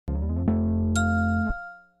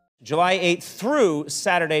July 8th through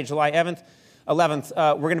Saturday, July 11th,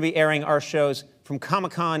 we're going to be airing our shows from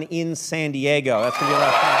Comic-Con in San Diego. That's going to be a lot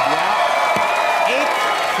of fun. Yeah.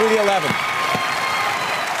 8th through the 11th.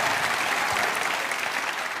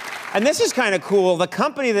 And this is kind of cool. The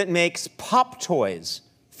company that makes pop toys,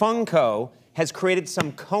 Funko, has created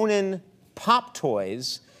some Conan pop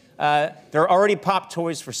toys. There are already pop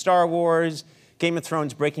toys for Star Wars, Game of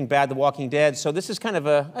Thrones, Breaking Bad, The Walking Dead. So this is kind of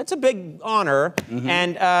it's a big honor. Mm-hmm.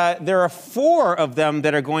 And there are 4 of them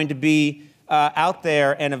that are going to be out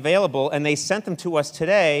there and available. And they sent them to us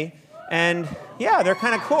today. And yeah, they're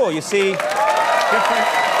kind of cool. You see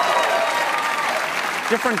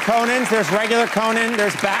different Conans. There's regular Conan.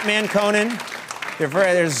 There's Batman Conan.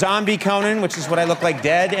 There's Zombie Conan, which is what I look like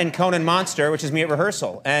dead, and Conan Monster, which is me at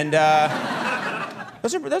rehearsal. And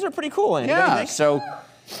those are pretty cool, Andy. Yeah, so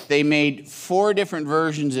they made 4 different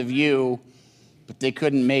versions of you, but they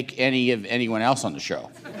couldn't make any of anyone else on the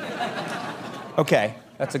show. Okay,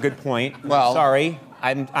 that's a good point. Well, sorry.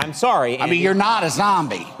 I'm sorry, Andy. I mean, you're not a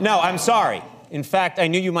zombie. No, I'm sorry. In fact, I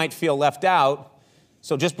knew you might feel left out.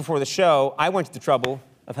 So just before the show, I went to the trouble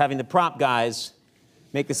of having the prop guys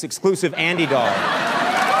make this exclusive Andy doll. Right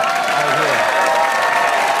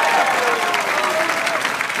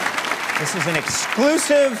here. This is an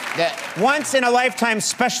exclusive, once-in-a-lifetime,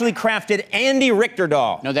 specially crafted Andy Richter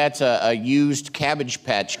doll. No, that's a used Cabbage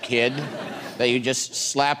Patch Kid that you just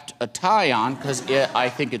slapped a tie on because I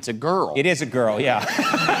think it's a girl. It is a girl, yeah.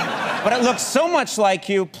 But it looks so much like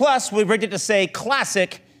you. Plus, we rigged it to say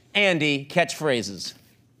classic Andy catchphrases.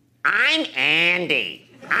 I'm Andy.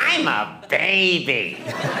 I'm a baby.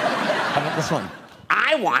 How about this one?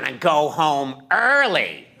 I want to go home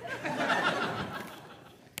early.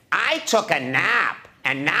 I took a nap,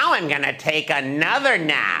 and now I'm going to take another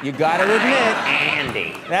nap. You got to admit.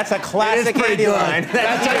 Andy. That's a classic Andy line.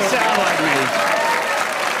 That's what sound like me.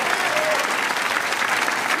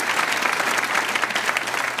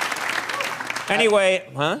 Anyway,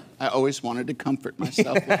 huh? I always wanted to comfort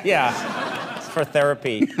myself. Yeah, it's for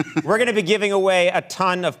therapy. We're going to be giving away a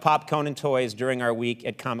ton of Pop Conan toys during our week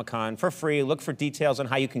at Comic-Con for free. Look for details on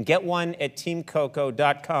how you can get one at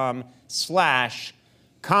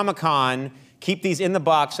teamcoco.com/Comic-Con. Keep these in the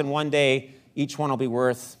box, and one day, each one will be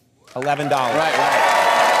worth $11. Right.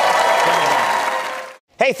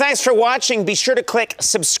 Hey, thanks for watching. Be sure to click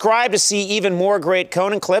subscribe to see even more great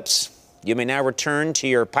Conan clips. You may now return to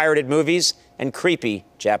your pirated movies and creepy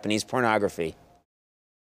Japanese pornography.